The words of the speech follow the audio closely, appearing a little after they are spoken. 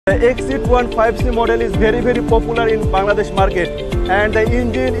The XE215C model is very popular in Bangladesh market, and the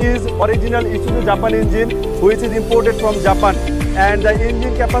engine is original Isuzu Japan engine which is imported from Japan, and the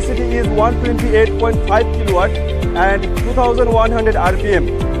engine capacity is 128.5 kilowatt and 2100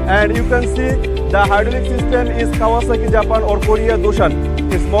 RPM, and you can see the hydraulic system is Kawasaki Japan or Korea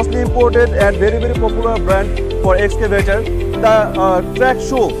Doshan. It's mostly imported and very popular brand for excavator. The track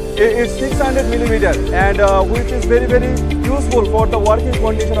show is 600 millimeter and which is very useful for the working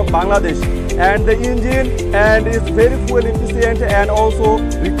condition of Bangladesh, and the engine and is very fuel efficient and also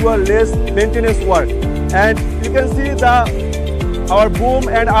require less maintenance work. And you can see our boom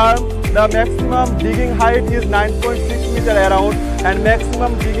and arm, the maximum digging height is 9.6 meter around and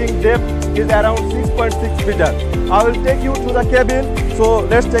maximum digging depth is around 6.6 meter. I will take you to the cabin, so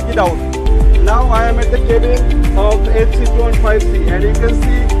let's check it out. Now I am at the cabin of XE215C, and you can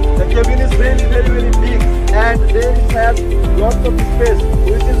see the cabin is very big, and there it has lots of space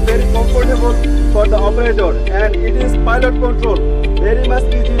which is very comfortable for the operator, and it is pilot control, very much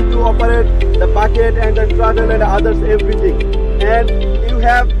easy to operate the bucket and the throttle and others everything. And you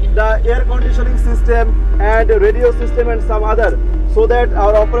have the air conditioning system and the radio system and some other, so that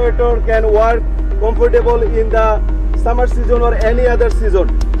our operator can work comfortable in the summer season or any other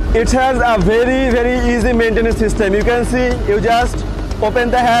season. It has a very easy maintenance system. You can see, you just open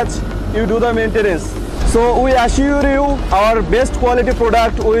the hatch, you do the maintenance. So we assure you our best quality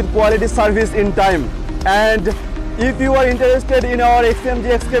product with quality service in time. And if you are interested in our XCMG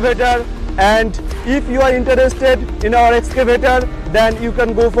excavator, and if you are interested in our excavator, then you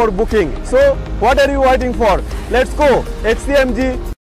can go for booking. So what are you waiting for? Let's go XCMG.